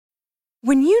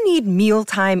When you need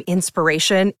mealtime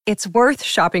inspiration, it's worth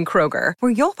shopping Kroger,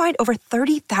 where you'll find over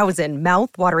 30,000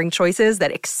 mouth-watering choices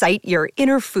that excite your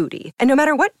inner foodie. And no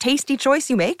matter what tasty choice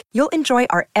you make, you'll enjoy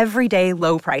our everyday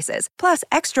low prices, plus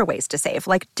extra ways to save,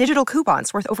 like digital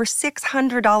coupons worth over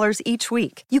 $600 each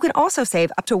week. You can also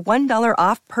save up to $1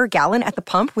 off per gallon at the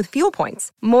pump with fuel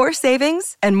points. More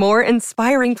savings and more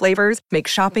inspiring flavors make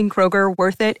shopping Kroger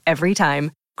worth it every time.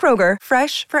 Kroger,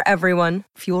 fresh for everyone.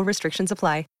 Fuel restrictions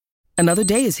apply. Another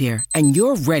day is here, and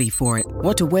you're ready for it.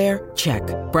 What to wear? Check.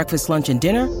 Breakfast, lunch, and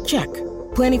dinner? Check.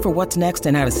 Planning for what's next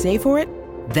and how to save for it?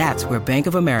 That's where Bank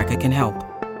of America can help.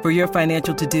 For your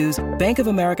financial to-dos, Bank of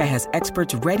America has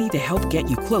experts ready to help get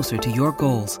you closer to your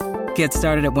goals. Get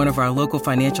started at one of our local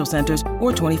financial centers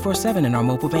or 24/7 in our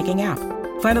mobile banking app.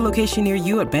 Find a location near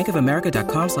you at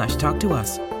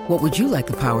bankofamerica.com/talktous. What would you like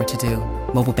the power to do?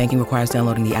 Mobile banking requires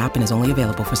downloading the app and is only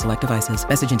available for select devices.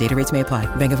 Message and data rates may apply.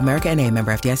 Bank of America N.A.,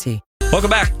 member FDIC. Welcome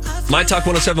back. My Talk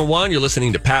 1071. You're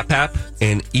listening to Pat Pap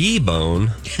and E-Bone.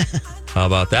 How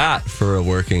about that for a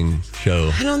working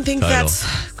show? I don't think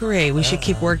that's great. We should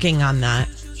keep working on that.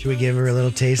 Should we give her a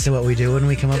little taste of what we do when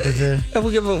we come up with the...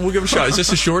 We'll give a shot. Is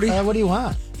this a shorty? What do you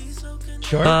want?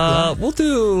 Short? We'll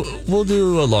do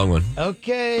a long one.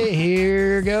 Okay,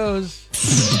 here goes.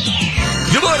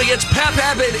 Good morning. It's Pat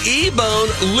Pap and E-Bone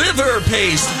liver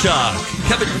paste talk.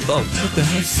 Kevin, what the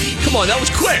heck? Come on, that was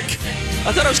quick.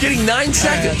 I thought I was getting 9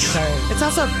 seconds.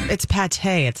 It's pate.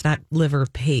 It's not liver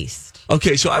paste.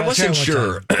 Okay, so I wasn't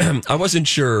sure. I wasn't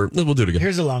sure. We'll do it again.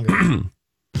 Here's a longer.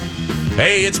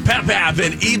 Hey, it's Pat Pap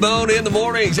and E-Bone in the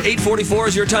mornings. 8:44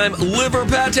 is your time. Liver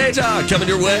pate talk coming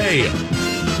your way.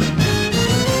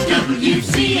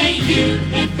 WCAU-FM,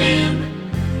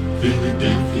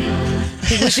 Philadelphia. I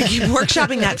think we should keep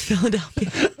workshopping that Philadelphia.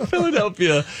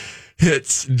 Philadelphia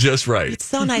hits just right. It's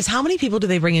so nice. How many people do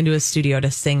they bring into a studio to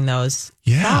sing those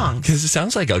Yeah, songs? because it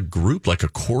sounds like a group, like a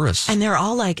chorus. And they're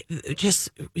all like,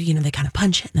 just, they kind of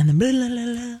punch it and then blah, blah,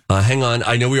 blah, blah. Hang on.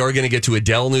 I know we are going to get to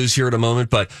Adele news here in a moment,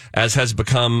 but as has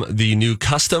become the new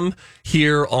custom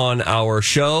here on our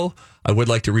show, I would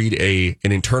like to read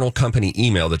an internal company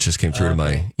email that just came through to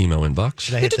my email inbox.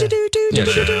 Should I hit the... Yeah,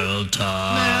 sure.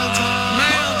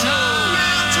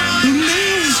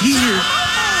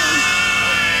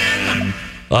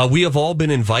 We have all been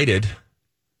invited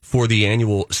for the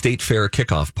annual State Fair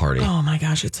kickoff party. Oh my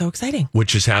gosh, it's so exciting.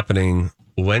 Which is happening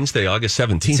Wednesday, August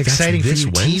 17th. It's exciting for That's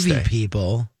you this Wednesday. TV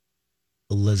people,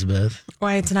 Elizabeth.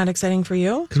 Why it's not exciting for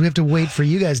you? Because we have to wait for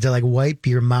you guys to wipe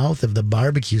your mouth of the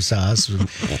barbecue sauce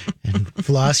and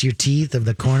floss your teeth of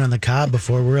the corn on the cob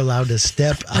before we're allowed to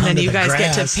step on And then the you guys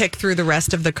grass. get to pick through the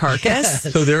rest of the carcass.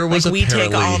 Yes. So there was we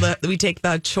apparently... we take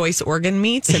the choice organ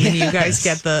meats, and then you guys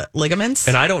get the ligaments.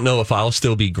 And I don't know if I'll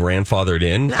still be grandfathered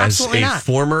in as Absolutely a not.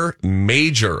 former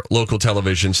major local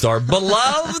television star,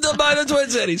 beloved by the Twin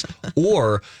Cities,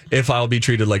 or if I'll be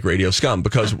treated like radio scum,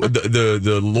 because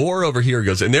the lore over here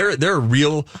goes, and there are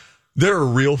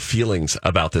real feelings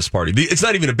about this party. It's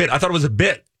not even a bit. I thought it was a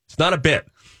bit. It's not a bit.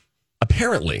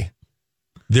 Apparently,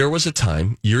 there was a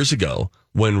time years ago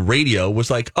when radio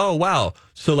was like, oh, wow.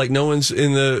 So no one's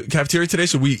in the cafeteria today.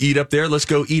 So we eat up there. Let's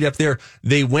go eat up there.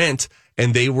 They went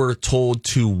and they were told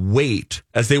to wait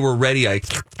as they were ready.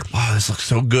 Oh, this looks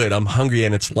so good. I'm hungry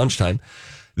and it's lunchtime.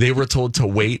 They were told to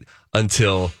wait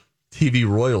until TV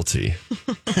royalty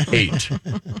ate.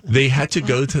 They had to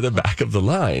go to the back of the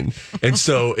line. And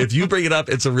so if you bring it up,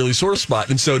 it's a really sore spot.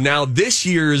 And so now this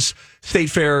year's State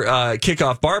Fair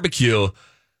kickoff barbecue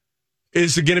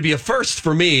is going to be a first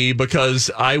for me,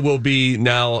 because I will be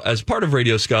now, as part of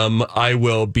Radio Scum, I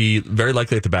will be very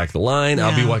likely at the back of the line. Yeah.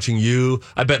 I'll be watching you.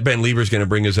 I bet Ben Lieber's going to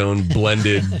bring his own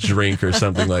blended drink or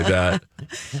something like that.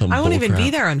 I won't even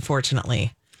be there,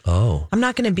 unfortunately. Oh. I'm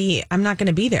not going to be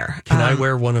there. Can I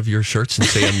wear one of your shirts and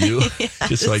say I'm you? Yes.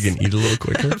 Just so I can eat a little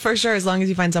quicker? For sure, as long as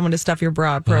you find someone to stuff your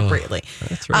bra appropriately. Oh,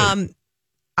 that's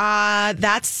right.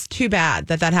 That's too bad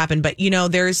that happened. But,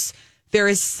 there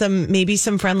is maybe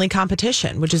some friendly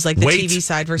competition, which is like the TV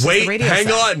side versus the radio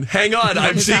side. Hang on.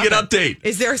 I'm seeing an update.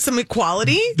 Is there some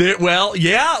equality?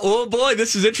 Yeah. Oh, boy,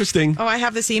 this is interesting. Oh, I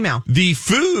have this email. The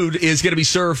food is going to be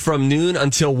served from noon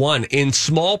until 1. In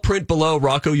small print below,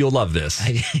 Rocco, you'll love this.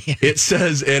 It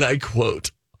says, and I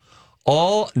quote,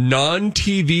 all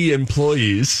non-TV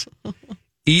employees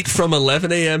eat from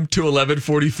 11 a.m. to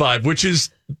 11:45, which is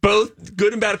both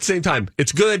good and bad at the same time.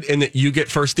 It's good in that you get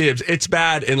first dibs. It's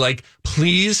bad in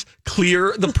please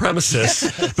clear the premises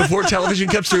before television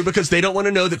comes through, because they don't want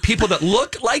to know that people that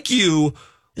look like you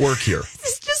work here.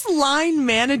 It's just line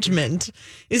management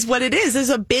is what it is. There's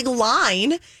a big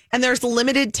line and there's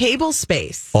limited table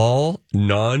space. All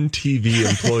non-TV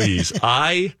employees.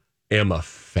 I am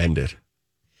offended.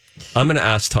 I'm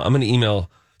going to email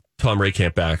Tom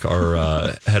Raykamp back,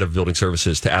 our head of building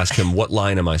services, to ask him what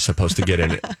line am I supposed to get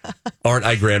in? Aren't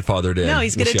I grandfathered in? No,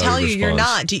 he's going to tell you you're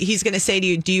not. He's going to say to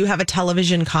you, do you have a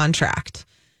television contract?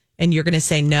 And you're going to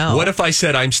say no. What if I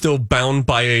said I'm still bound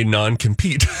by a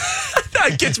non-compete?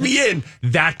 That gets me in.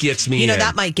 That gets me in.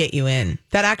 That might get you in.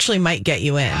 That actually might get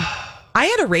you in. I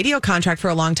had a radio contract for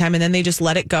a long time, and then they just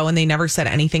let it go, and they never said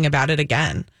anything about it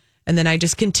again. And then I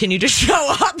just continue to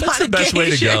show up. That's the best way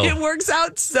to go. It works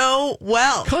out so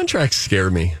well. Contracts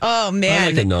scare me. Oh, man. I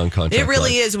like a non-contract. It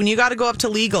really is. When you got to go up to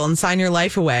legal and sign your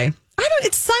life away.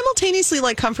 It's simultaneously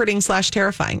like comforting /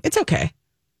 terrifying. It's okay.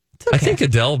 Okay. I think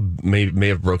Adele may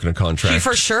have broken a contract. She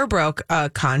for sure broke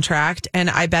a contract, and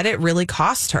I bet it really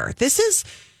cost her. This is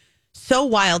so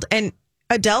wild. And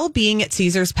Adele being at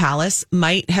Caesar's Palace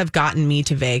might have gotten me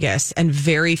to Vegas, and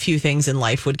very few things in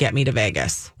life would get me to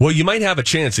Vegas. Well, you might have a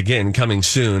chance again coming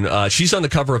soon. She's on the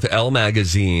cover of Elle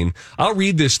magazine. I'll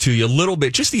read this to you a little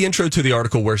bit, just the intro to the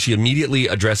article where she immediately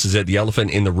addresses it, the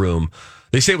elephant in the room.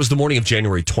 They say it was the morning of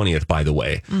January 20th, by the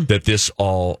way, that this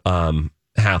all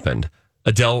happened.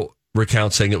 Adele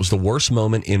recounts saying it was the worst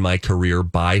moment in my career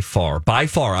by far. By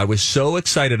far. I was so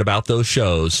excited about those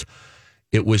shows.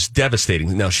 It was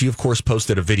devastating. Now, she, of course,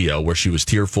 posted a video where she was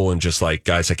tearful and just like,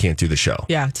 guys, I can't do the show.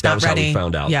 Yeah, it's not ready. That was how we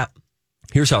found out. Yeah.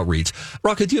 Here's how it reads.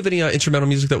 Rocka, do you have any instrumental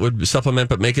music that would supplement,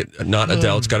 but make it not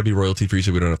Adele? It's got to be royalty free,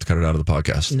 so we don't have to cut it out of the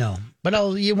podcast. No. But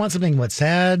you want something,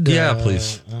 sad? Yeah,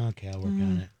 please. Okay, I'll work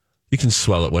on it. You can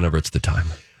swell it whenever it's the time.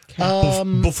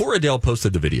 Okay. Before Adele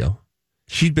posted the video,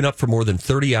 she'd been up for more than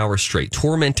 30 hours straight,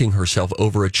 tormenting herself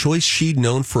over a choice she'd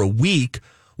known for a week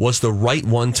was the right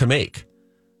one to make.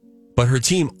 But her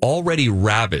team, already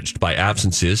ravaged by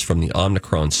absences from the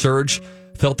Omicron surge,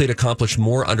 felt they'd accomplished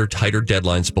more under tighter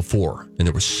deadlines before. And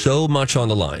there was so much on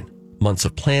the line. Months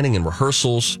of planning and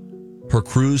rehearsals, her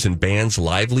crew's and band's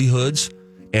livelihoods,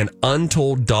 and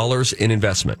untold dollars in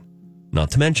investment.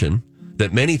 Not to mention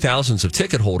that many thousands of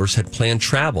ticket holders had planned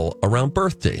travel around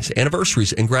birthdays,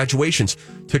 anniversaries, and graduations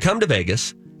to come to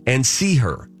Vegas and see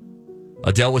her.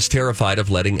 Adele was terrified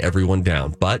of letting everyone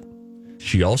down, but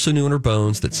she also knew in her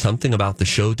bones that something about the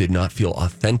show did not feel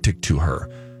authentic to her.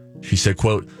 She said,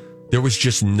 quote, there was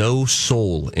just no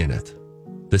soul in it.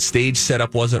 The stage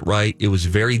setup wasn't right. It was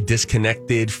very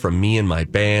disconnected from me and my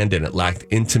band, and it lacked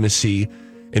intimacy.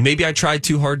 And maybe I tried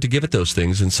too hard to give it those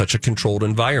things in such a controlled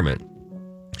environment.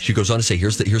 She goes on to say,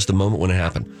 here's the moment when it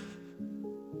happened.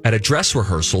 At a dress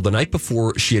rehearsal the night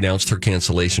before she announced her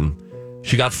cancellation,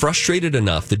 she got frustrated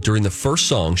enough that during the first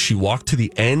song, she walked to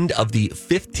the end of the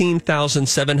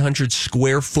 15,700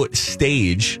 square foot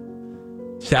stage,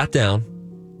 sat down,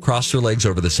 crossed her legs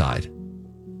over the side.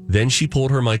 Then she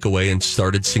pulled her mic away and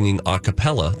started singing a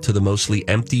cappella to the mostly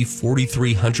empty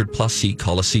 4,300 plus seat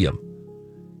Coliseum.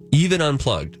 Even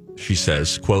unplugged, she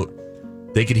says, quote,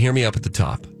 they could hear me up at the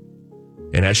top.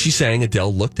 And as she sang,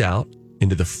 Adele looked out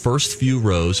into the first few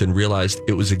rows and realized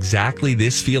it was exactly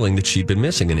this feeling that she'd been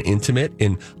missing, an intimate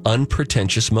and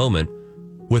unpretentious moment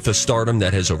with a stardom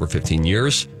that has over 15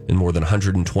 years and more than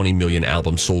 120 million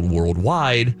albums sold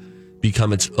worldwide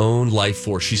become its own life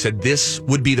force. She said, this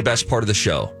would be the best part of the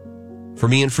show for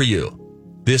me and for you.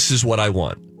 This is what I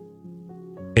want.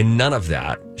 And none of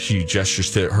that, she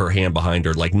gestures to her hand behind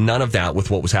her, like none of that with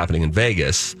what was happening in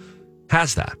Vegas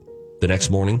has that. The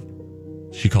next morning,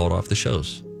 she called off the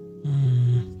shows.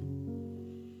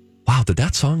 Wow, did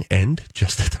that song end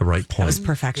just at the right point? It was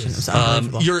perfection. It was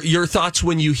unbelievable. Your thoughts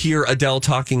when you hear Adele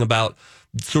talking about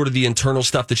sort of the internal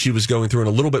stuff that she was going through and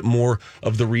a little bit more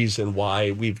of the reason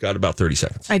why. We've got about 30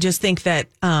 seconds. I just think that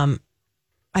I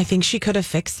think she could have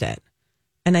fixed it.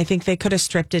 And I think they could have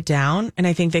stripped it down, and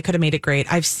I think they could have made it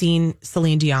great. I've seen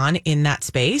Celine Dion in that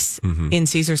space in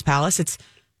Caesar's Palace.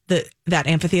 That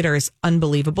amphitheater is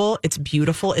unbelievable. It's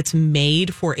beautiful. It's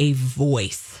made for a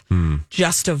voice,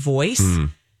 just a voice.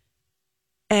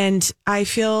 And I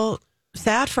feel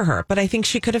sad for her, but I think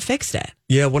she could have fixed it.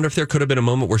 Yeah, I wonder if there could have been a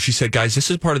moment where she said, guys, this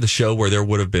is part of the show where there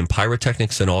would have been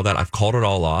pyrotechnics and all that. I've called it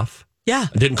all off. Yeah.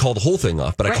 I didn't call the whole thing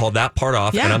off, but I called that part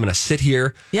off, and I'm going to sit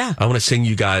here. Yeah. I want to sing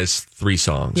you guys 3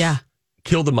 songs. Yeah.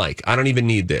 Kill the mic. I don't even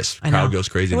need this. Crowd goes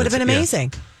crazy. It would have been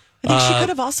amazing. I think she could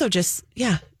have also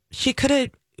she could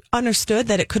have understood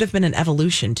that it could have been an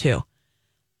evolution too.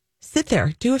 Sit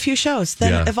there, do a few shows,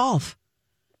 then evolve.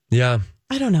 Yeah.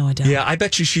 I don't know, Adele. Yeah, I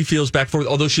bet you she feels back forward.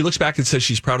 Although she looks back and says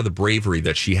she's proud of the bravery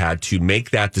that she had to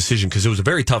make that decision, because it was a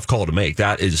very tough call to make.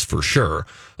 That is for sure.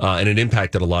 And it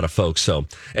impacted a lot of folks. So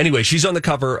anyway, she's on the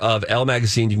cover of Elle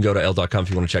magazine. You can go to Elle.com if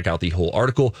you want to check out the whole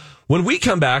article. When we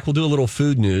come back, we'll do a little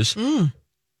food news.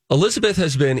 Elizabeth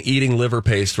has been eating liver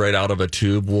paste right out of a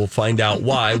tube. We'll find out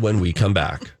why when we come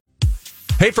back.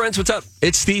 Hey, friends, what's up?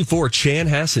 It's Steve for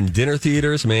Chanhassen Dinner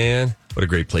Theaters, man. What a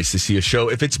great place to see a show.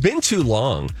 If it's been too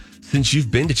long since you've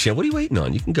been to Chan, what are you waiting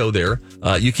on? You can go there.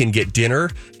 You can get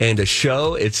dinner and a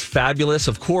show. It's fabulous.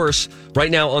 Of course, right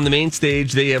now on the main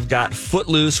stage, they have got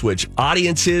Footloose, which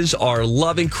audiences are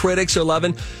loving, critics are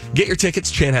loving. Get your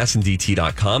tickets,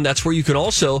 chanhassendt.com. That's where you can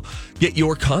also get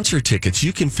your concert tickets.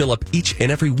 You can fill up each and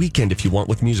every weekend if you want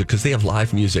with music, because they have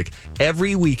live music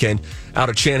every weekend out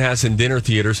at Chanhassen Dinner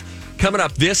Theaters. Coming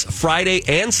up this Friday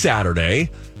and Saturday.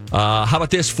 How about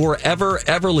this? Forever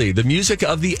Everly. The music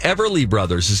of the Everly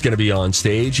Brothers is going to be on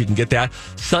stage. You can get that.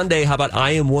 Sunday, how about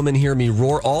I Am Woman, Hear Me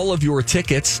Roar? All of your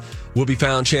tickets will be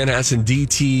found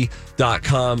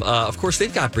chanhassendt.com. Of course,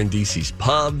 they've got Brindisi's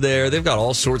Pub there. They've got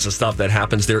all sorts of stuff that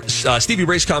happens there. Stevie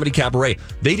Ray's Comedy Cabaret.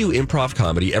 They do improv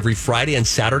comedy every Friday and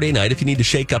Saturday night. If you need to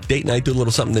shake up date night, do a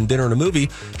little something, then dinner and a movie,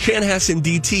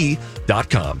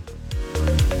 chanhassendt.com.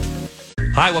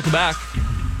 Hi, welcome back.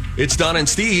 It's Donna and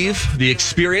Steve, The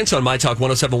Experience on My Talk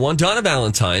 107.1. Donna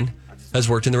Valentine has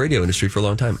worked in the radio industry for a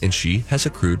long time, and she has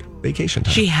accrued vacation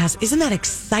time. She has. Isn't that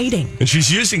exciting? And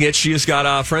she's using it. She has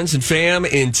got friends and fam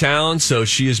in town, so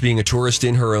she is being a tourist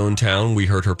in her own town. We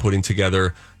heard her putting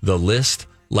together the list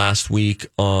last week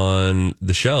on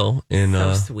the show, and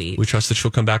so sweet. We trust that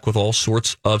she'll come back with all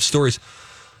sorts of stories.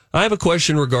 I have a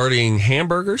question regarding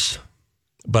hamburgers,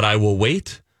 but I will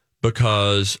wait,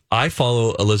 because I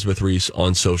follow Elizabeth Reese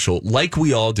on social, like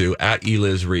we all do, at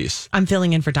Eliz Reese. I'm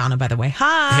filling in for Donna, by the way.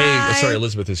 Hi. Hey, sorry,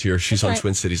 Elizabeth is here. She's on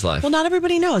Twin Cities Live. Well, not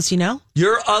everybody knows, you know?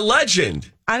 You're a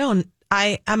legend. I'm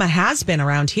a has-been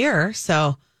around here,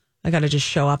 so I got to just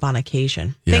show up on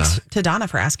occasion. Yeah. Thanks to Donna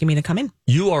for asking me to come in.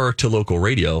 You are to local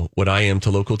radio what I am to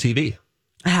local TV.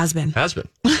 A has-been. Has been.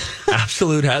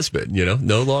 Absolute has been,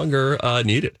 no longer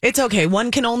needed. It's okay. One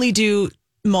can only do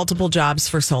multiple jobs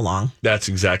for so long. That's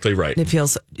exactly right. It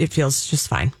feels just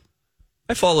fine.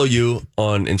 I follow you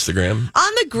on Instagram.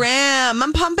 On the gram.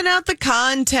 I'm pumping out the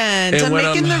content. And I'm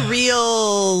making the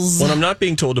reels. When I'm not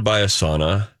being told to buy a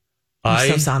sauna,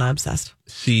 I'm so sauna obsessed.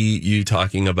 See you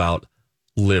talking about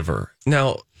liver.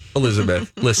 Now,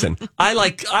 Elizabeth, listen, I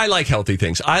like healthy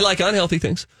things. I like unhealthy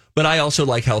things, but I also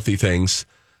like healthy things.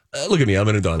 Look at me, I'm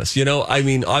an Adonis.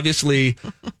 Obviously,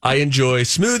 I enjoy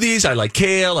smoothies. I like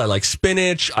kale. I like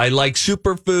spinach. I like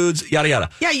superfoods, yada, yada.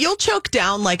 Yeah, you'll choke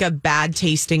down like a bad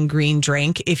tasting green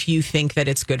drink if you think that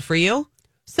it's good for you.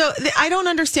 So I don't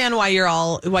understand why your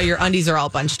undies are all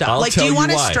bunched up. Do you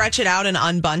want to stretch it out and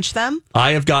unbunch them?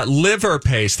 I have got liver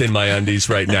paste in my undies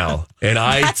right now, and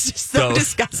that's just so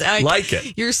disgusting. I like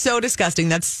it. You're so disgusting.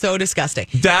 That's so disgusting.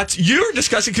 You're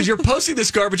disgusting because you're posting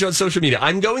this garbage on social media.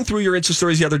 I'm going through your Insta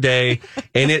stories the other day,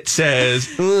 and it says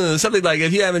something like,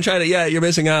 "If you haven't tried it yet, you're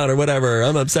missing out," or whatever.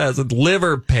 I'm obsessed with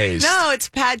liver paste. No, it's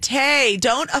pate.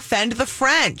 Don't offend the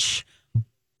French.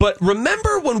 But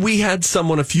remember when we had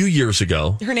someone a few years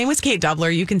ago? Her name was Kate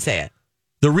Dubler. You can say it.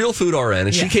 The Real Food RN.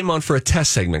 And she came on for a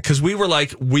test segment because we were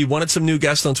like, we wanted some new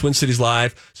guests on Twin Cities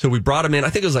Live. So we brought them in.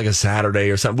 I think it was like a Saturday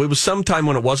or something. It was sometime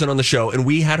when it wasn't on the show. And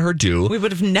we had her do. We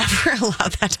would have never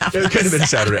allowed that to happen. It could have been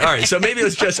Saturday. All right. So maybe it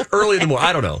was just early in the morning.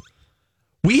 I don't know.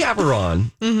 We have her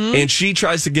on and she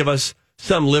tries to give us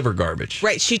some liver garbage.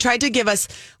 Right. She tried to give us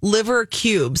liver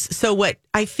cubes. So what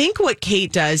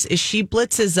Kate does is she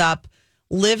blitzes up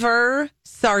liver,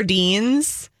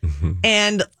 sardines,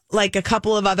 and like a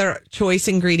couple of other choice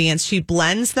ingredients. She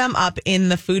blends them up in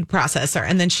the food processor,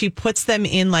 and then she puts them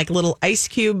in like little ice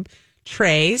cube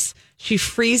trays. She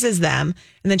freezes them,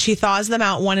 and then she thaws them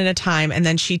out one at a time, and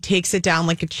then she takes it down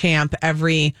like a champ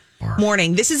every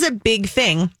morning. This is a big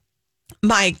thing.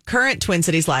 My current Twin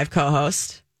Cities Live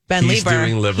co-host, Ben He's Lieber,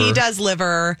 doing liver. he does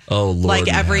liver Lord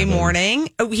every morning.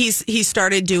 He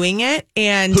started doing it,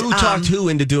 and who talked who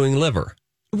into doing liver?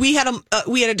 We had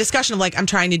a discussion of like, I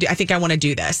think I want to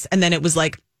do this, and then it was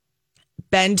like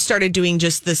Ben started doing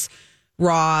just this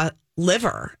raw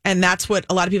liver, and that's what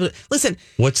a lot of people listen.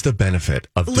 What's the benefit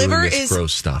of liver doing this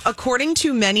gross stuff? According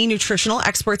to many nutritional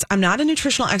experts, I'm not a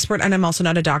nutritional expert, and I'm also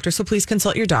not a doctor, so please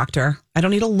consult your doctor. I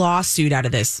don't need a lawsuit out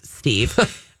of this, Steve.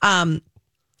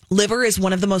 Liver is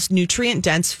one of the most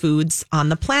nutrient-dense foods on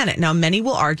the planet. Now, many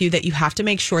will argue that you have to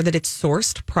make sure that it's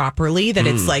sourced properly, that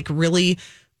it's like really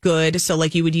good. So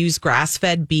like you would use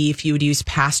grass-fed beef, you would use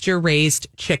pasture-raised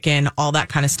chicken, all that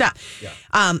kind of stuff. Yeah.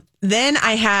 Then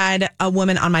I had a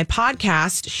woman on my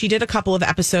podcast. She did a couple of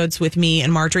episodes with me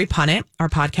and Marjorie Punnett. Our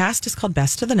podcast is called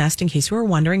Best of the Nest, in case you were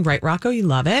wondering. Right, Rocco? You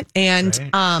love it. And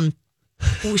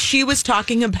she was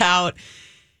talking about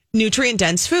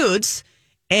nutrient-dense foods,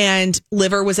 and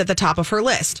liver was at the top of her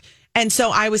list. And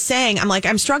so I was saying,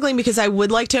 I'm struggling because I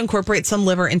would like to incorporate some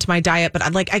liver into my diet, but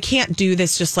I can't do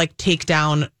this, just like take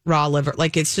down raw liver.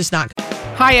 Like, it's just not.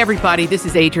 Hi, everybody. This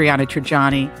is Adriana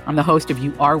Trajani. I'm the host of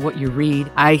You Are What You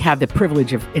Read. I have the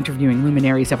privilege of interviewing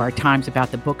luminaries of our times about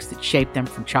the books that shaped them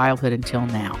from childhood until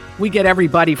now. We get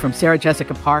everybody from Sarah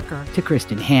Jessica Parker to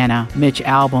Kristen Hanna, Mitch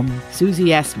Albom, Susie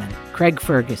Essman, Craig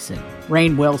Ferguson,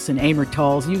 Rainn Wilson, Amor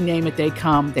Tolls, you name it, they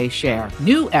come, they share.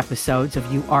 New episodes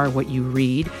of You Are What You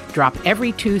Read drop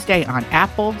every Tuesday on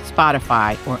Apple,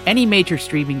 Spotify, or any major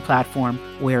streaming platform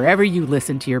wherever you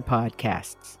listen to your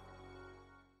podcasts.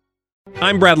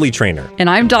 I'm Bradley Trainer. And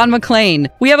I'm Don McClain.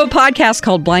 We have a podcast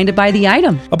called Blinded by the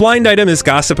Item. A blind item is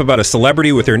gossip about a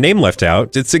celebrity with their name left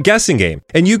out. It's a guessing game,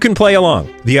 and you can play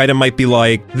along. The item might be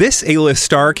like, this A-list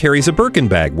star carries a Birkin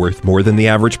bag worth more than the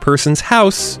average person's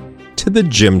house to the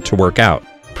gym to work out.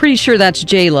 Pretty sure that's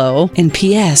J-Lo. And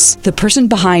P.S. the person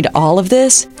behind all of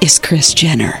this is Kris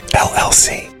Jenner,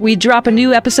 LLC. We drop a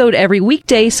new episode every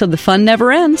weekday so the fun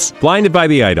never ends. Blinded by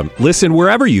the Item. Listen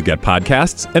wherever you get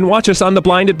podcasts and watch us on the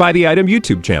Blinded by the Item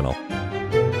YouTube channel.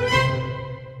 Going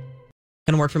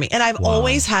to work for me. And I've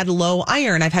always had low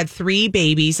iron. I've had 3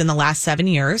 babies in the last 7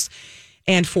 years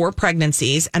and 4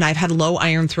 pregnancies, and I've had low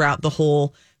iron throughout the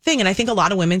whole thing. And I think a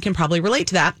lot of women can probably relate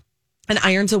to that. And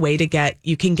iron's a way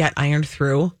you can get iron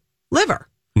through liver.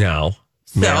 Now,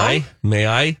 may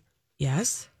I?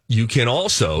 Yes. You can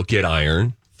also get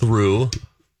iron through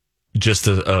just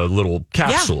a little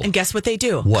capsule. Yeah, and guess what they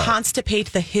do? What?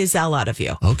 Constipate the hell out of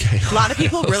you. Okay. A lot of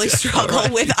people really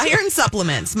struggle with iron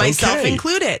supplements, myself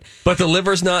included. But the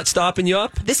liver's not stopping you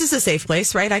up? This is a safe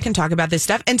place, right? I can talk about this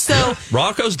stuff. And so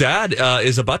Rocco's dad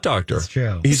is a butt doctor. That's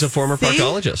true. He's a former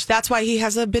proctologist. That's why he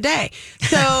has a bidet.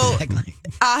 So Exactly.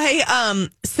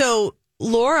 So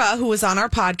Laura, who was on our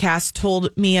podcast,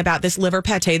 told me about this liver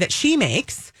pate that she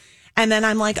makes. And then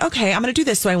I'm like, okay, I'm going to do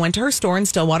this. So I went to her store in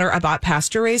Stillwater. I bought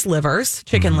pasture-raised livers,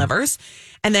 chicken livers.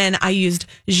 And then I used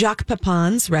Jacques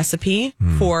Pepin's recipe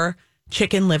for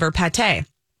chicken liver pate.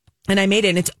 And I made it,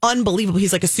 and it's unbelievable.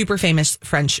 He's like a super famous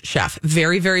French chef,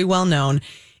 very, very well known.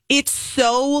 It's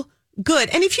so good.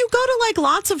 And if you go to like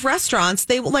lots of restaurants,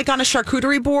 they will, like on a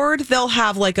charcuterie board, they'll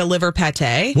have like a liver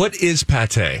pate. What is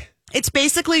pate? It's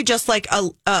basically just like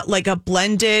a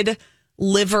blended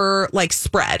liver like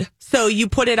spread. So you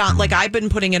put it on, like I've been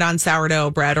putting it on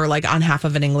sourdough bread or like on half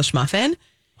of an English muffin,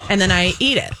 and then I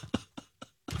eat it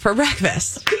for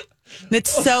breakfast. And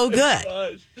it's so good.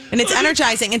 And it's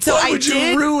energizing. And so Why would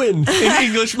you ruin an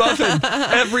English muffin?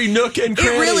 Every nook and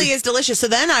cranny. It really is delicious. So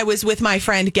then I was with my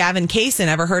friend Gavin Kaysen.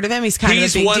 Ever heard of him? He's kind of a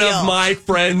big deal. He's one of my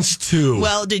friends too.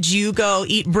 Well, did you go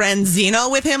eat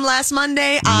Brenzino with him last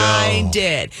Monday? No. I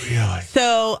did. Really?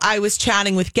 So I was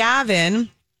chatting with Gavin,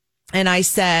 and I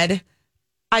said,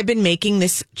 I've been making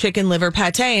this chicken liver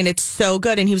pate and it's so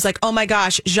good. And he was like, oh my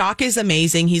gosh, Jacques is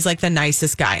amazing. He's like the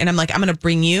nicest guy. And I'm like, I'm going to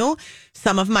bring you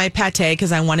some of my pate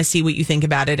because I want to see what you think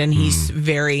about it. And he's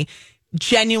very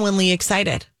genuinely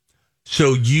excited.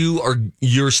 So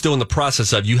you're still in the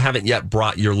process of, you haven't yet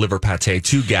brought your liver pate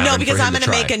to Gavin. No, because I'm going to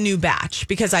make a new batch,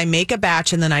 because I make a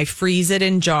batch and then I freeze it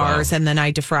in jars and then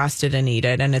I defrost it and eat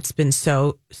it. And it's been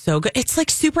so good. It's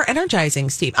like super energizing,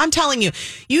 Steve. I'm telling you,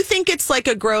 you think it's like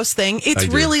a gross thing. It's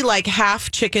really like half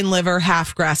chicken liver,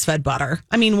 half grass-fed butter.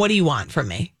 I mean, what do you want from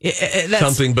me? That's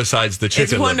something besides the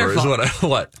chicken liver is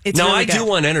what. It's no, really I good. do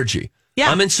want energy. Yeah.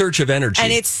 I'm in search of energy.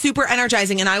 And it's super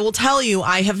energizing. And I will tell you,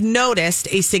 I have noticed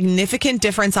a significant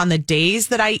difference on the days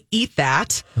that I eat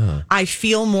that. I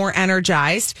feel more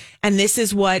energized. And this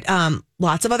is what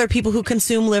lots of other people who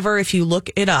consume liver, if you look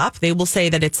it up, they will say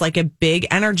that it's like a big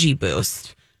energy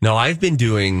boost. Now, I've been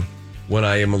doing, when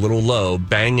I am a little low,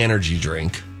 Bang Energy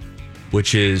Drink,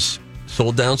 which is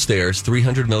sold downstairs,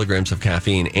 300 milligrams of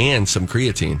caffeine and some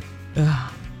creatine.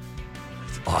 Ugh.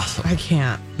 It's awesome. I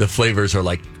can't. The flavors are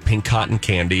like pink cotton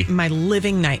candy. My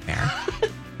living nightmare.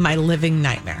 My living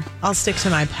nightmare. I'll stick to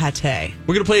my pate.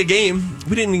 We're going to play a game.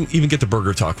 We didn't even get the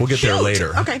burger talk. We'll get there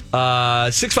later. Okay.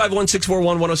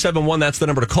 651-641-1071. That's the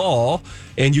number to call.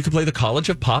 And you can play the College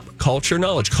of Pop Culture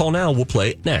Knowledge. Call now. We'll play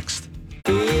it next.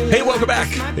 Hey, welcome back.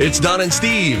 It's Don and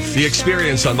Steve, The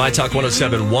Experience on My Talk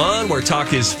 107.1, where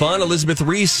talk is fun. Elizabeth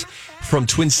Reese from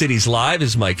Twin Cities Live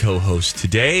is my co-host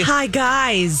today. Hi,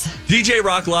 guys. DJ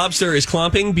Rock Lobster is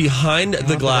clomping behind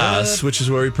the glass, which is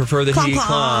where we prefer that he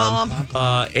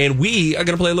clomp. And we are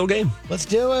going to play a little game. Let's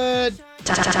do it.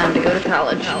 Time to go to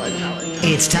college.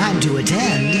 It's time to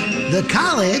attend the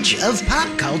College of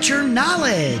Pop Culture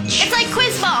Knowledge. It's like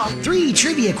quiz ball. 3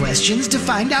 trivia questions to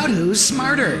find out who's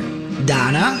smarter.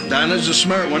 Donna. Donna's a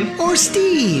smart one. Or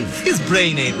Steve. His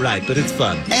brain ain't right, but it's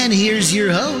fun. And here's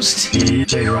your host,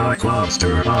 DJ Rock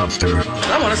Lobster.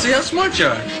 I want to see how smart you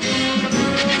are.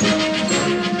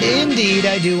 Indeed,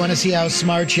 I do want to see how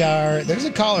smart you are. There's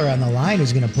a caller on the line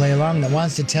who's going to play along that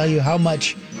wants to tell you how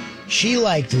much she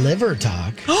liked Liver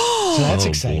Talk. So that's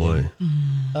exciting. Boy.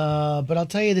 But I'll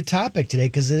tell you the topic today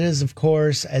because it is, of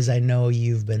course, as I know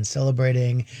you've been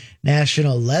celebrating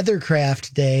National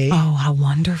Leathercraft Day. Oh, how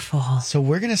wonderful. So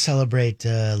we're going to celebrate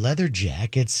leather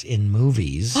jackets in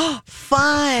movies.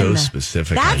 Fun. So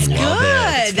specific. That's I love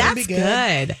it. good. That's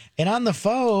good. And on the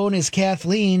phone is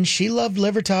Kathleen. She loved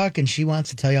Liver Talk and she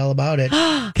wants to tell you all about it.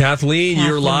 Kathleen,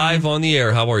 you're live on the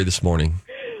air. How are you this morning?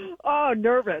 Oh,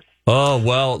 nervous. Oh,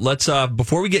 well, let's,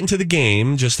 before we get into the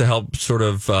game, just to help sort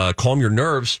of calm your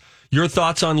nerves, your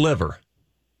thoughts on liver.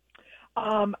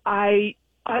 I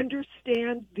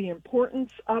understand the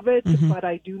importance of it, but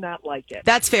I do not like it.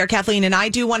 That's fair, Kathleen. And I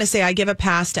do want to say I give a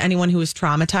pass to anyone who was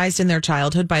traumatized in their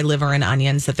childhood by liver and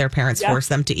onions that their parents forced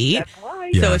them to eat. That's right.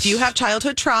 So if you have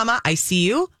childhood trauma, I see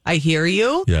you. I hear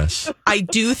you. Yes. I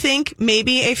do think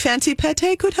maybe a fancy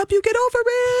pate could help you get over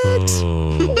it.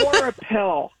 Or a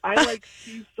pill. I like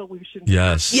Steve Solutions.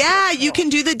 Yes. Yeah, you can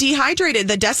do the dehydrated,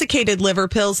 the desiccated liver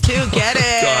pills too. Get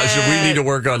it. Gosh, we need to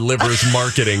work on liver's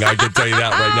marketing. I can tell you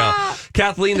that right now.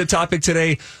 Kathleen, the topic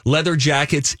today, leather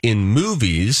jackets in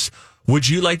movies. Would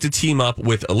you like to team up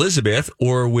with Elizabeth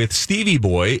or with Stevie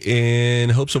Boy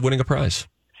in hopes of winning a prize?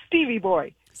 Stevie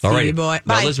Boy. All right. Stevie Boy.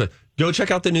 Now, Bye. Elizabeth, go check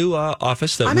out the new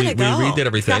office that I'm we gonna go. redid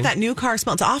everything. It's got that new car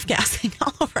smells off gassing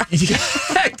all over.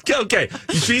 Okay.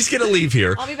 She's going to leave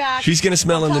here. I'll be back. She's going to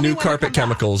smell in the tell me new when I carpet come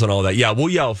back. chemicals and all that. Yeah, we'll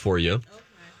yell for you.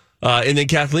 Okay. And then,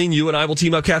 Kathleen, you and I will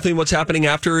team up. Kathleen, what's happening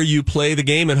after you play the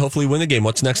game and hopefully win the game?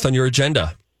 What's next on your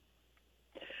agenda?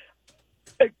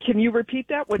 Can you repeat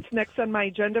that? What's next on my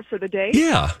agenda for the day?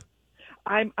 Yeah.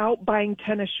 I'm out buying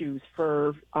tennis shoes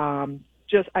for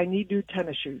I need new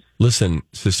tennis shoes. Listen,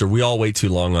 sister, we all wait too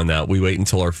long on that. We wait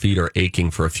until our feet are aching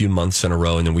for a few months in a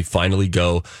row, and then we finally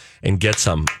go and get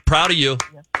some. Proud of you.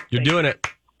 You're doing it.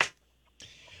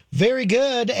 Very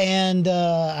good. And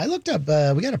I looked up,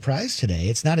 we got a prize today.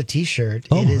 It's not a T-shirt.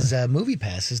 It is movie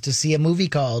passes to see a movie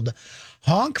called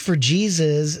Honk for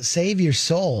Jesus, Save Your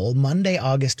Soul, Monday,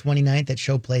 August 29th at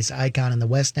Showplace Icon in the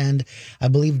West End. I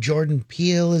believe Jordan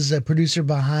Peele is a producer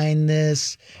behind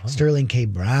this. Sterling K.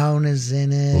 Brown is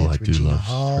in it. Oh, I do Regina love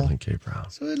Hall. Sterling K.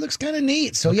 Brown. So it looks kind of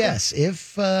neat. So yes,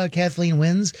 if Kathleen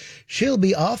wins, she'll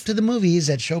be off to the movies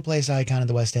at Showplace Icon in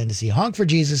the West End to see Honk for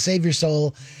Jesus, Save Your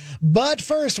Soul. But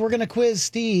first, we're going to quiz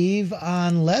Steve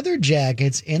on leather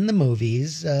jackets in the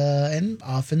movies and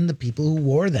often the people who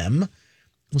wore them.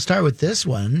 We'll start with this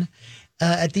one.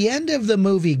 At the end of the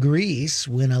movie Grease,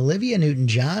 when Olivia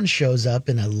Newton-John shows up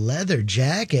in a leather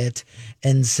jacket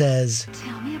and says,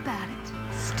 Tell me about it,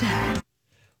 Stud.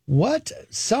 What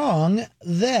song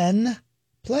then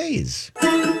plays?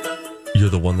 You're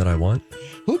the one that I want?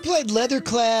 Who played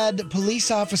leather-clad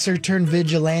police officer turned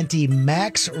vigilante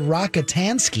Max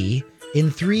Rokitansky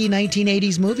in 3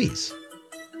 1980s movies?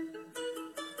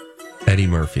 Eddie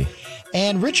Murphy.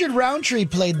 And Richard Roundtree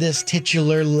played this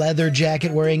titular leather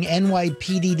jacket-wearing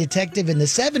NYPD detective in the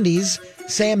 70s.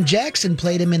 Sam Jackson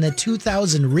played him in the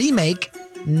 2000 remake.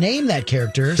 Name that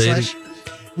character.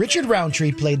 Richard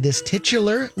Roundtree played this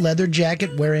titular leather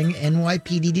jacket-wearing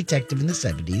NYPD detective in the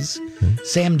 70s.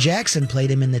 Sam Jackson played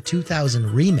him in the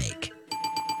 2000 remake.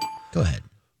 Go ahead.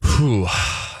 Whew.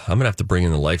 I'm going to have to bring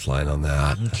in the lifeline on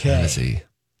that. Okay. That is a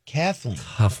Kathleen.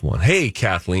 tough one. Hey,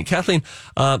 Kathleen.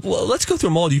 Well, let's go through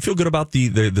them all. Do you feel good about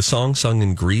the song sung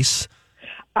in Grease?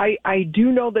 I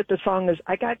do know that the song is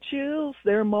I Got Chills,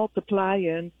 They're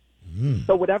Multiplying.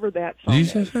 So whatever that song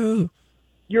is.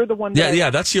 You're the one that... Yeah,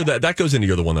 that's that goes into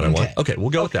You're the One That I Want. Okay, we'll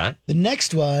go with that. The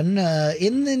next one,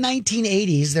 in the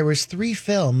 1980s, there was 3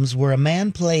 films where a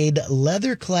man played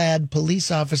leather-clad police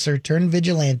officer turned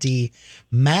vigilante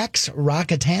Max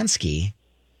Rokitansky.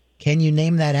 Can you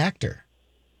name that actor?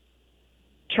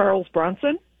 Charles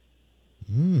Bronson?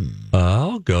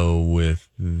 I'll go with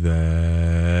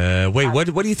that. Wait,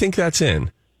 what do you think that's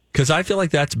in? Because I feel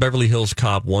like that's Beverly Hills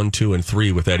Cop 1, 2, and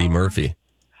 3 with Eddie Murphy.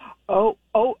 Oh,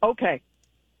 okay.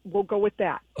 We'll go with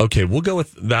that. Okay, we'll go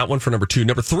with that one for number 2.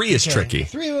 Number 3 is tricky.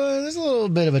 3, there's a little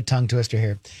bit of a tongue twister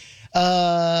here.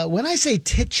 When I say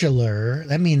titular,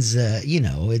 that means,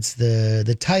 it's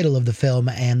the title of the film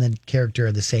and the character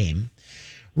are the same.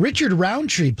 Richard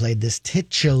Roundtree played this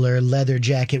titular leather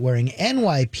jacket-wearing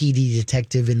NYPD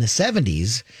detective in the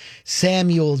 70s.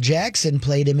 Samuel Jackson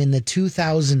played him in the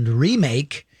 2000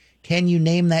 remake. Can you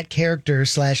name that character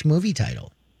 / movie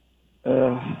title?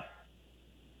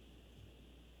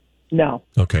 No.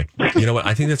 Okay. You know what?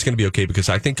 I think that's going to be okay because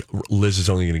I think Liz is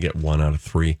only going to get 1 out of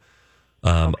 3.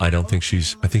 I think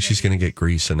she's going to get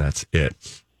Grease and that's it.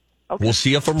 Okay. We'll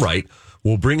see if I'm right.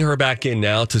 We'll bring her back in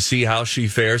now to see how she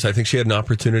fares. I think she had an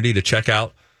opportunity to check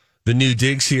out the new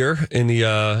digs here in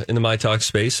the My Talk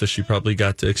space, so she probably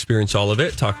got to experience all of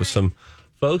it. Talk with some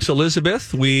folks.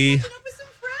 Elizabeth, we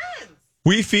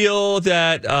feel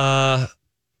that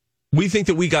we think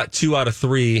that we got 2 out of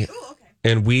 3,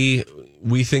 and we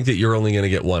think that you're only going to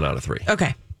get 1 out of 3.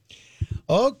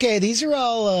 Okay, these are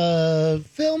all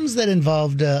films that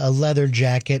involved a leather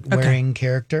jacket wearing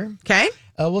character. Okay.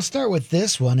 We'll start with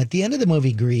this one. At the end of the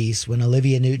movie Grease, when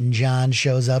Olivia Newton-John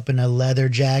shows up in a leather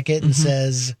jacket and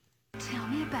says, Tell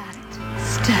me about it.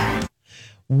 Stud.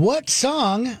 what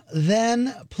song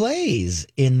then plays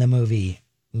in the movie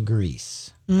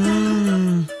Grease?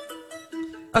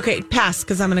 Okay, pass,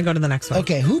 because I'm going to go to the next one.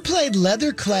 Okay, who played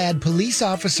leather-clad police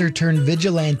officer turned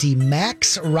vigilante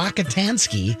Max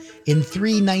Rokitansky in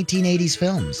 3 1980s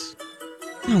films?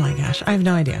 Oh my gosh, I have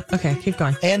no idea. Okay, keep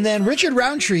going. And then Richard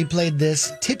Roundtree played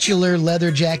this titular leather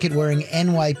jacket wearing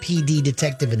NYPD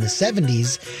detective in the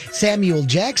 70s. Samuel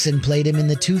Jackson played him in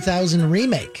the 2000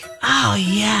 remake. Oh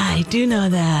yeah, I do know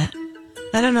that.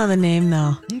 I don't know the name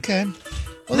though. Okay.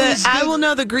 Well, I will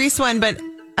know the Grease one, but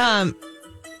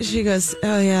she goes,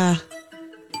 oh yeah,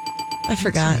 I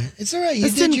forgot. It's all right.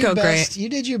 This didn't go best. great. You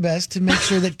did your best to make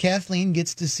sure that Kathleen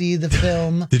gets to see the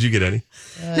film. Did you get any?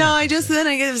 No, I gave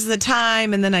us the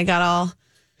time, and then I got all.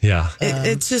 Yeah.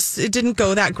 It didn't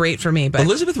go that great for me. But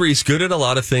Elizabeth Reese, good at a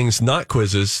lot of things, not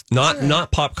quizzes,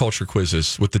 not pop culture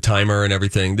quizzes with the timer and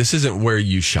everything. This isn't where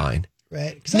you shine.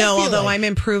 Right. No, although I'm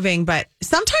improving, but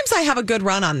sometimes I have a good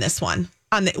run on this one.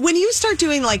 When you start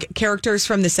doing like characters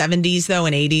from the 70s though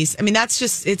and 80s, I mean it's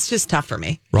just tough for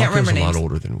me. Rocco's Can't remember names. A lot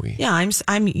older than we. Yeah,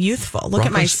 I'm youthful. Look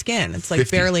at my skin; it's like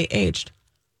 50. barely aged.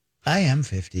 I am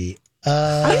 50.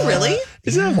 Are you really?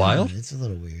 Isn't that wild? It's a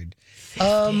little weird.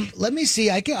 Let me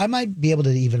see. I might be able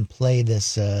to even play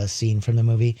this scene from the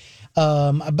movie.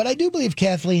 But I do believe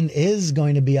Kathleen is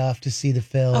going to be off to see the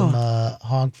film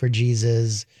Honk for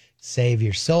Jesus, Save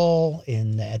Your Soul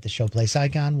at the Showplace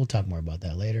Icon. We'll talk more about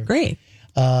that later. Great.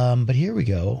 But here we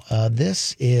go.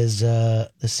 This is the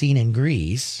scene in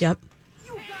Grease. Yep.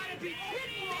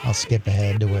 I'll skip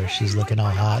ahead to where she's looking all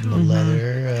hot in the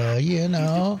leather,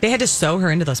 They had to sew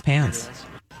her into those pants.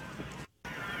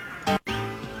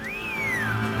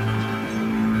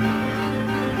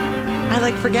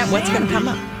 I forget what's going to come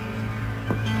up.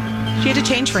 She had to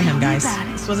change for him, guys.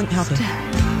 This wasn't healthy.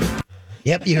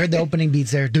 Yep, you heard the opening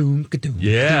beats there. Doom, ka-doom,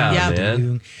 yeah, man.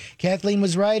 Doom. Kathleen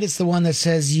was right. It's the one that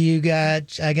says I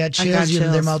got chills.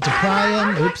 They're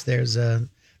multiplying. Oops, there's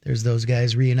those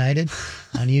guys reunited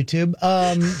on YouTube.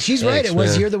 She's right. It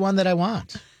was You're the One That I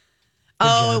Want.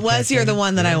 It was You're the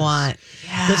One That I Want.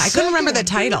 Yeah, I couldn't remember the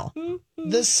title.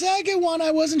 The second one, I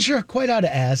wasn't sure quite how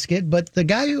to ask it, but the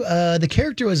guy who the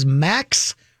character was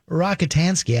Max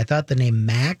Rokitansky. I thought the name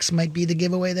Max might be the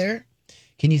giveaway there.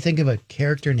 Can you think of a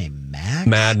character named Max?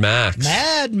 Mad Max.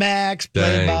 Mad Max,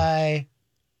 played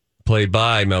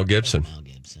by Mel Gibson.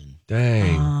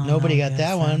 Dang. Nobody got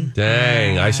that one.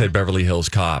 Dang. I said Beverly Hills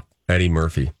Cop, Eddie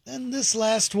Murphy. And this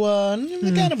last one,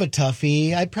 kind of a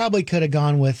toughie. I probably could have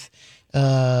gone with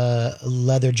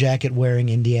leather jacket wearing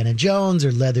Indiana Jones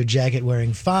or leather jacket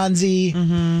wearing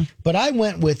Fonzie. But I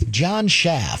went with John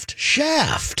Shaft.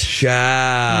 Shaft.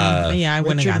 Yeah, I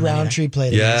wouldn't have gotten Richard Roundtree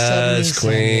played him in the 70s.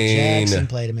 Queen. Samuel Jackson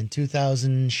played him in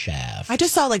 2000. Shaft. I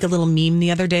just saw a little meme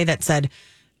the other day that said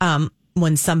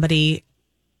when somebody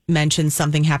mentioned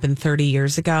something happened 30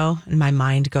 years ago and my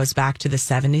mind goes back to the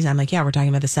 70s. I'm like, yeah, we're talking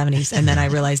about the 70s. And then I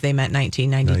realized they meant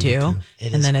 1992.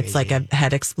 And then it's like a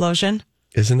head explosion.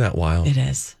 Isn't that wild? It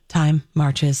is. Time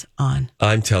marches on.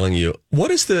 I'm telling you.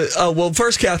 What is well,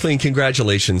 first, Kathleen,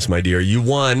 congratulations, my dear. You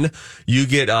won. You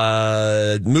get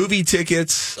movie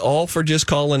tickets, all for just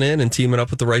calling in and teaming up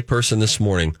with the right person this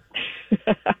morning.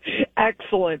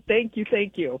 Excellent. Thank you.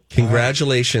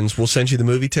 Congratulations. We'll send you the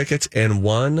movie tickets and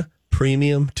 1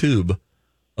 premium tube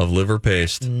of liver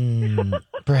paste.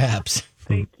 Perhaps.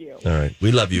 Thank you. All right.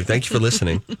 We love you. Thank you for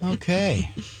listening. Okay.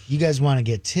 You guys want to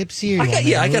get tipsy? Or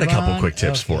I got a couple quick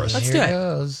tips for us. Let's do it.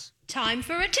 Goes. Time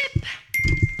for a tip.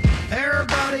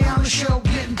 Everybody on the show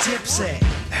getting tipsy.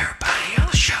 Everybody on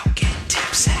the show getting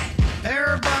tipsy.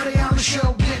 Everybody on the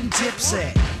show getting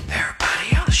tipsy.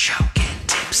 Everybody on the show getting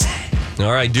tipsy.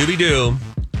 All right. Doobie-doo.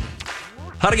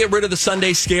 How to get rid of the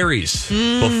Sunday scaries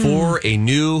before a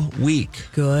new week.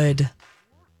 Good.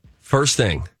 First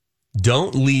thing,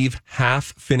 don't leave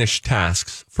half-finished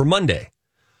tasks for Monday.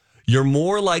 You're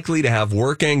more likely to have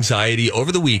work anxiety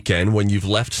over the weekend when you've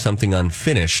left something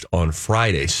unfinished on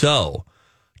Friday. So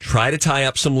try to tie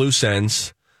up some loose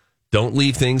ends. Don't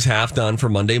leave things half done for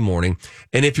Monday morning.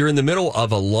 And if you're in the middle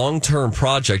of a long-term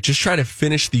project, just try to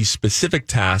finish the specific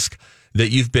task that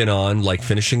you've been on, like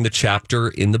finishing the chapter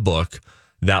in the book,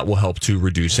 that will help to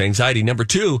reduce anxiety. Number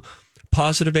 2,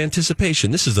 positive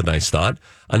anticipation. This is a nice thought.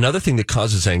 Another thing that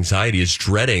causes anxiety is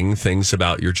dreading things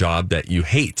about your job that you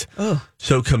hate. Oh.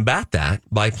 So combat that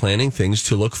by planning things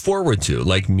to look forward to,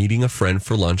 like meeting a friend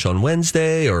for lunch on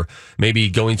Wednesday, or maybe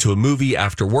going to a movie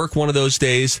after work one of those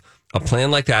days. A plan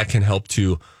like that can help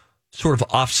to sort of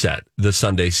offset the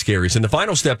Sunday scaries. And the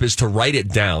final step is to write it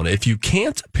down. If you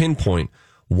can't pinpoint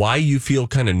why you feel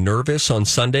kind of nervous on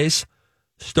Sundays,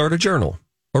 start a journal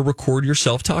or record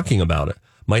yourself talking about it.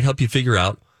 Might help you figure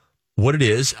out what it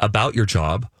is about your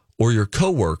job or your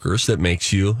coworkers that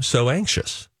makes you so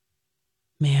anxious.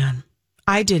 Man,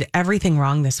 I did everything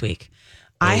wrong this week.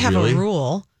 I have a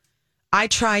rule. I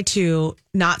try to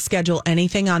not schedule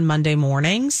anything on Monday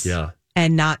mornings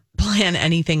and not plan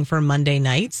anything for Monday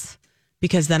nights,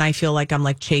 because then I feel like I'm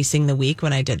like chasing the week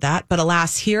when I did that. But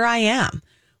alas, here I am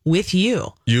with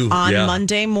you on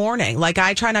Monday morning. Like,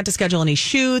 I try not to schedule any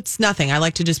shoots, nothing. I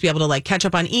like to just be able to like catch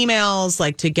up on emails,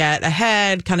 like to get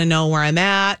ahead, kind of know where I'm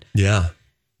at. Yeah.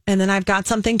 And then I've got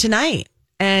something tonight.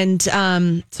 And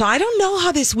so I don't know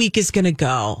how this week is going to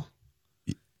go.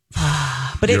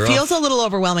 But it feels a little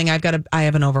overwhelming. I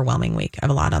have an overwhelming week. I have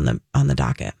a lot on the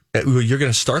docket. You're going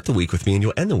to start the week with me and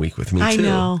you'll end the week with me, too. I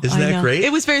know. Isn't that great?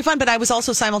 It was very fun, but I was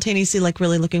also simultaneously like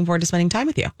really looking forward to spending time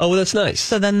with you. Oh, well, that's nice.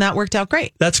 So then that worked out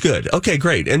great. That's good. Okay,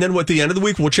 great. And then at the end of the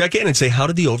week, we'll check in and say, how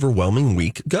did the overwhelming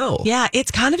week go? Yeah,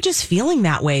 it's kind of just feeling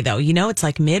that way, though. You know, it's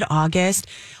like mid-August.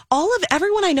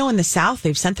 Everyone I know in the South,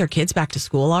 they've sent their kids back to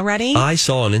school already. I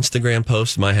saw an Instagram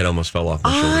post. My head almost fell off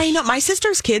my shoulders. I know. My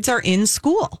sister's kids are in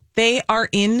school. They are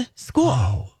in school.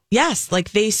 Oh. Yes,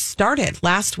 like they started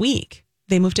last week.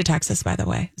 They moved to Texas, by the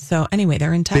way. So anyway,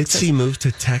 they're in Texas. Bitsy moved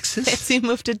to Texas? Bitsy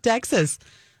moved to Texas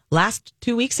last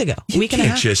 2 weeks ago. You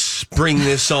can't just spring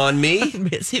this on me.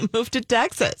 Bitsy moved to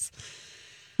Texas.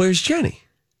 Where's Jenny?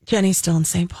 Jenny's still in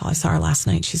St. Paul. I saw her last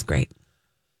night. She's great.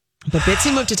 But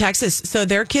Bitsy moved to Texas. So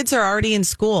their kids are already in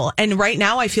school. And right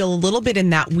now I feel a little bit in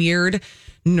that weird,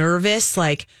 nervous,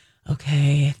 like,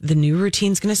 okay, the new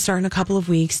routine's going to start in a couple of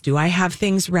weeks. Do I have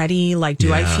things ready? Like,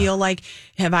 do I feel like,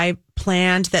 have I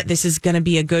planned that this is going to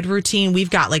be a good routine? We've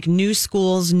got like new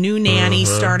schools, new nannies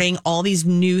starting, all these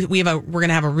new, we're going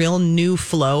to have a real new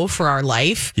flow for our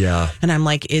life. Yeah. And I'm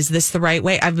like, is this the right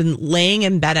way? I've been laying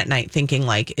in bed at night thinking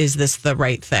like, is this the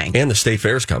right thing? And the state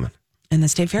fair's coming. And the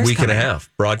state fair's week coming. and a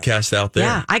half broadcast out there.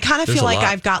 Yeah. I kind of feel like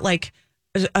I've got like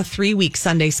a 3-week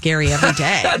Sunday scary every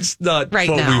day. That's not right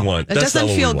what now. we want. It doesn't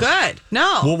feel good.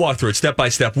 No. We'll walk through it step by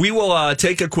step. We will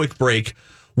take a quick break.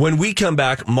 When we come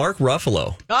back, Mark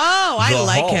Ruffalo. Oh, I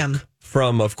like Hulk him.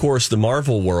 From, of course, the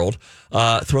Marvel world.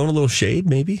 Throwing a little shade,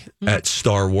 maybe, at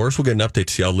Star Wars. We'll get an update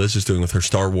to see how Liz is doing with her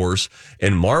Star Wars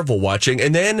and Marvel watching.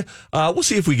 And then we'll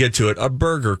see if we get to it. A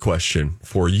burger question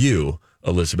for you,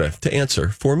 Elizabeth, to answer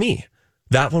for me.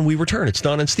 That when we return. It's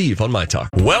Don and Steve on My Talk.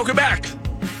 Welcome back.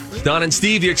 Don and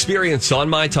Steve, the experience on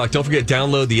My Talk. Don't forget,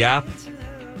 download the app.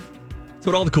 That's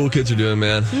what all the cool kids are doing,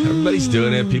 man. Everybody's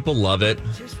doing it. People love it.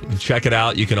 You can check it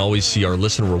out. You can always see our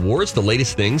listener rewards, the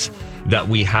latest things that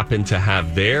we happen to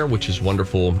have there, which is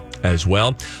wonderful as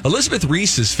well. Elizabeth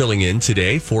Reese is filling in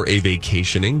today for a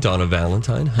vacationing Donna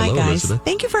Valentine. Hello, Hi, guys. Elizabeth.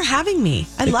 Thank you for having me.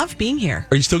 I love being here.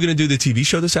 Are you still going to do the TV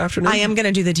show this afternoon? I am going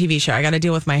to do the TV show. I got to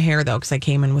deal with my hair, though, because I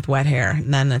came in with wet hair.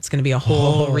 And then it's going to be a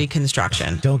whole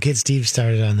reconstruction. Don't get Steve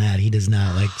started on that. He does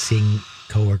not like seeing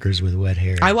coworkers with wet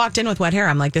hair. I walked in with wet hair.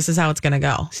 I'm like, this is how it's going to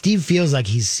go. Steve feels like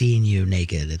he's seeing you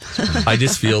naked at this point. I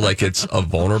just feel like it's a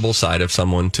vulnerable side of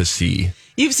someone to see.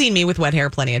 You've seen me with wet hair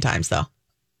plenty of times, though.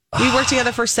 We worked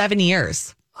together for 7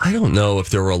 years. I don't know if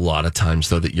there were a lot of times,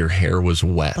 though, that your hair was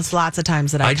wet. There's lots of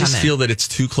times that I just feel that it's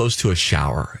too close to a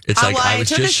shower. It's like I was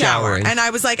took just a shower, showering. and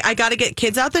I was like, I got to get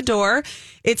kids out the door.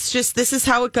 It's just, this is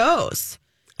how it goes.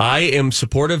 I am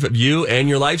supportive of you and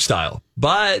your lifestyle,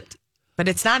 but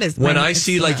it's not as when I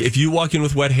see like if you walk in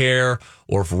with wet hair,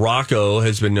 or if Rocco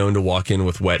has been known to walk in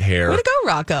with wet hair. Way to go,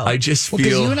 Rocco. I just feel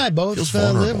because you and I both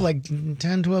live like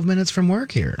 10, 12 minutes from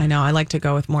work here. I know. I like to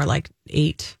go with more like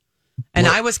 8. And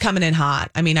I was coming in hot.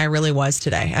 I mean, I really was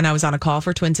today. And I was on a call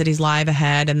for Twin Cities Live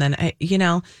ahead. And then,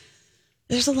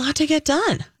 there's a lot to get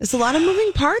done. There's a lot of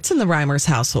moving parts in the Reimers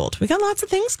household. We got lots of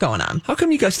things going on. How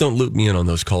come you guys don't loop me in on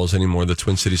those calls anymore, the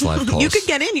Twin Cities Live calls? You could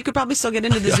get in. You could probably still get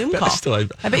into the Zoom call. I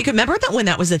bet you could remember that when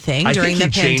that was a thing during the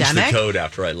pandemic. I think he changed the code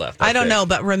after I left. I don't know,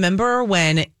 but remember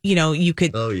when, you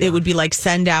could, it would be like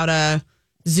send out a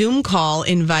Zoom call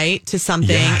invite to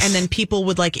something, and then people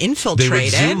would like infiltrate it. They would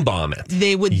it. Zoom bomb it.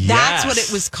 They would. Yes. That's what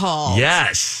it was called.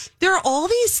 Yes. There are all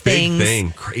these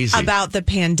things crazy about the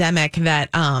pandemic that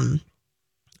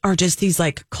are just these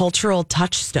like cultural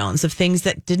touchstones of things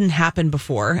that didn't happen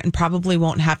before and probably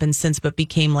won't happen since, but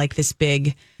became like this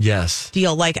big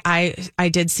deal. Like I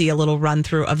did see a little run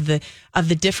through of the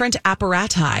different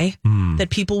apparati that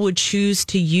people would choose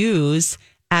to use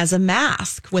as a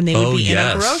mask when they would be in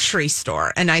a grocery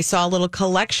store. And I saw a little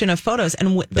collection of photos,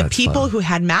 and the people who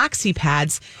had maxi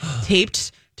pads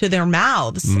taped to their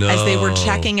mouths as they were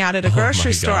checking out at a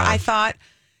grocery store. I thought,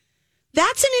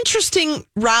 that's an interesting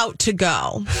route to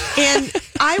go. And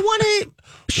I want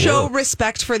to show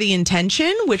respect for the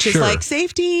intention, which is like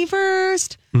safety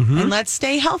first and let's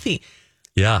stay healthy.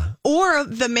 Yeah. Or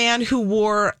the man who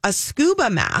wore a scuba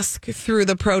mask through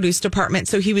the produce department.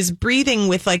 So he was breathing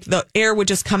with like the air would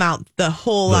just come out the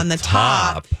hole on the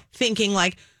top, thinking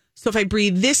like, so if I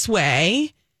breathe this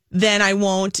way, then I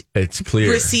won't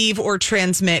receive or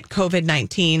transmit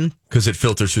COVID-19. Because it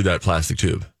filters through that plastic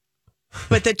tube.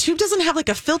 But the tube doesn't have like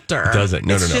a filter. It doesn't.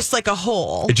 No, it's no. just like a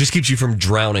hole. It just keeps you from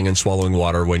drowning and swallowing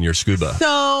water when you're scuba.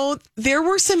 So there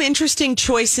were some interesting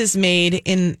choices made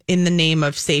in the name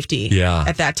of safety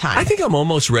at that time. I think I'm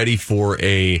almost ready for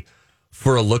a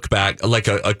look back, like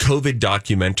a COVID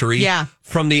documentary. Yeah.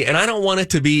 And I don't want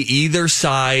it to be either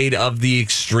side of the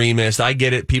extremist. I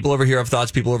get it. People over here have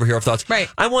thoughts. People over here have thoughts. Right.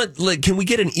 I want, like, can we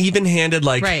get an even-handed,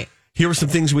 like, here were some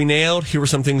things we nailed. Here were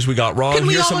some things we got wrong.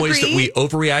 Here are some ways that we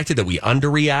overreacted, that we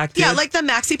underreacted. Yeah, like the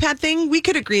maxi pad thing. We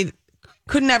could agree.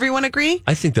 Couldn't everyone agree?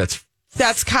 I think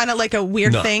that's kind of like a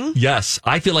weird thing. Yes,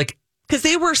 I feel like because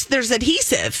there's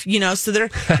adhesive, so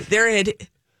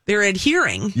they're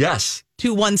adhering. Yes.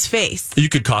 To one's face. You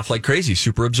could cough like crazy,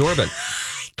 super absorbent.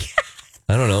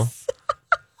 I don't know.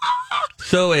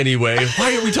 So anyway,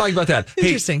 why are we talking about that?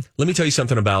 Interesting. Hey, let me tell you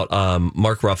something about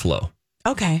Mark Ruffalo.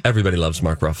 Okay. Everybody loves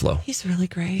Mark Ruffalo. He's really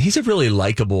great. He's a really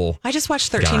likable I just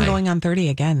watched 13 guy. going on 30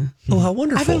 again. Oh, how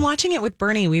wonderful. I've been watching it with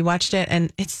Bernie. We watched it,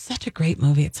 and it's such a great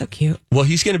movie. It's so cute. Well,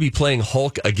 he's going to be playing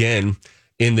Hulk again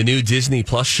in the new Disney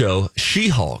Plus show,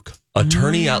 She-Hulk,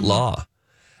 Attorney at Law.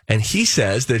 And he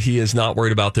says that he is not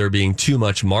worried about there being too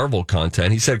much Marvel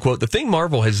content. He said, quote, the thing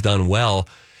Marvel has done well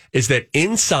is that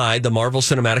inside the Marvel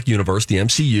Cinematic Universe, the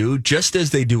MCU, just as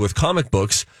they do with comic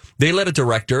books, they let a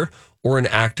director or an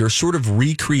actor sort of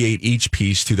recreate each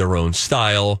piece to their own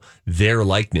style, their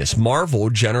likeness. Marvel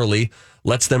generally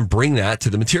lets them bring that to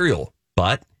the material.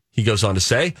 But, he goes on to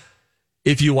say,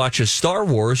 if you watch a Star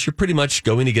Wars, you're pretty much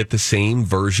going to get the same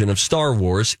version of Star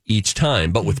Wars each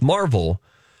time. But with Marvel,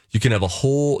 you can have a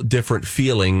whole different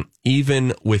feeling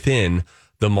even within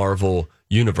the Marvel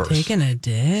universe. Taking a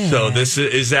dig. So this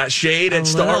is that shade at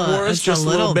Star Wars? It's just a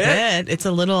little bit? It's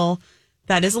a little,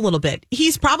 that is a little bit.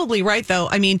 He's probably right, though.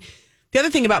 I mean, the other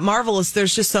thing about Marvel is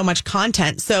there's just so much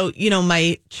content. So,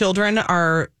 my children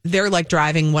they're like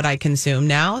driving what I consume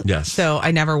now. Yes. So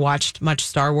I never watched much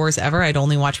Star Wars ever. I'd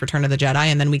only watched Return of the Jedi,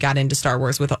 and then we got into Star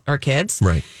Wars with our kids.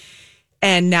 Right.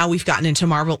 And now we've gotten into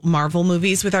Marvel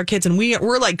movies with our kids, and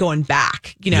we're like going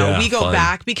back. We go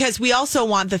back because we also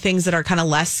want the things that are kind of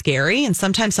less scary, and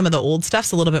sometimes some of the old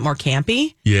stuff's a little bit more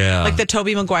campy. Yeah. Like the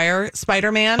Tobey Maguire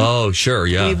Spider-Man. Oh, sure,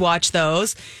 yeah. We've watched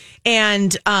those.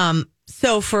 And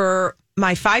so for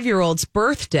my 5-year-old's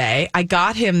birthday, I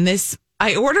got him this.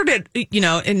 I ordered it,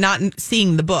 and not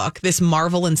seeing the book, this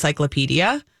Marvel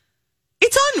encyclopedia.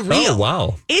 It's unreal. Oh,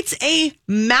 wow. It's a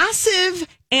massive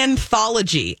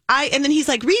anthology. And then he's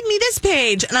like, read me this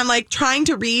page. And I'm like trying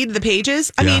to read the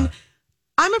pages. I mean,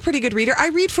 I'm a pretty good reader. I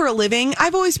read for a living.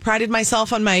 I've always prided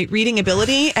myself on my reading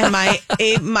ability and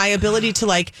my ability to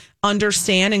like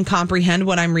understand and comprehend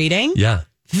what I'm reading. Yeah.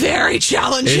 Very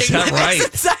challenging. Is that right?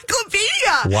 This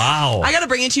encyclopedia. Wow. I got to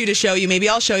bring it to you to show you. Maybe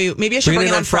I'll show you. Maybe I should bring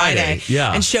it on Friday.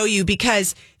 Yeah. And show you,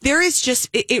 because there is just,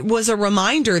 it was a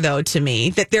reminder though to me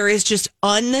that there is just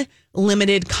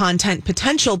unlimited content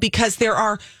potential, because there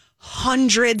are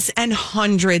hundreds and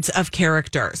hundreds of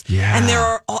characters.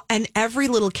 Yeah. And every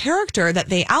little character that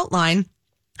they outline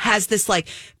has this like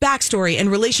backstory and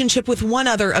relationship with one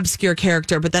other obscure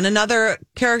character, but then another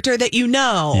character that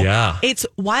Yeah. It's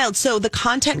wild. So the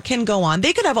content can go on.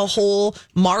 They could have a whole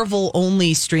Marvel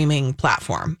only streaming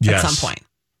platform at some point.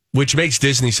 Which makes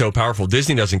Disney so powerful.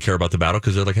 Disney doesn't care about the battle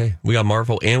because they're like, hey, we got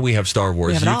Marvel and we have Star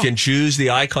Wars. You can choose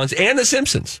the icons and the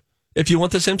Simpsons if you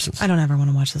want the Simpsons. I don't ever want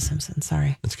to watch the Simpsons.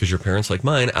 Sorry. It's because your parents, like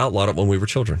mine, outlawed it when we were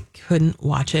children. Couldn't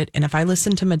watch it. And if I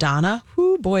listened to Madonna,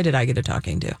 boy, did I get a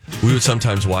talking to. We would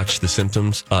sometimes watch The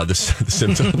Symptoms. The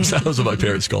Symptoms. That was what my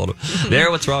parents called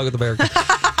them. What's wrong with America?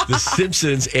 The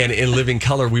Simpsons, and in living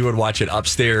color, we would watch it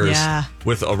upstairs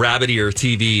with a rabbit ear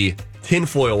TV,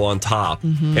 tinfoil on top,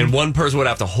 and one person would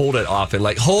have to hold it off and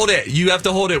like, hold it. You have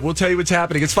to hold it. We'll tell you what's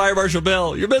happening. It's Fire Marshal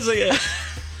Bill. You're missing it.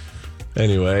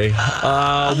 Anyway,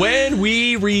 when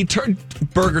we return,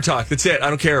 Burger Talk. That's it. I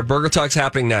don't care. Burger Talk's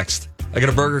happening next. I got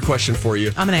a burger question for you.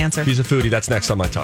 I'm going to answer. He's a foodie. That's next on My Talk.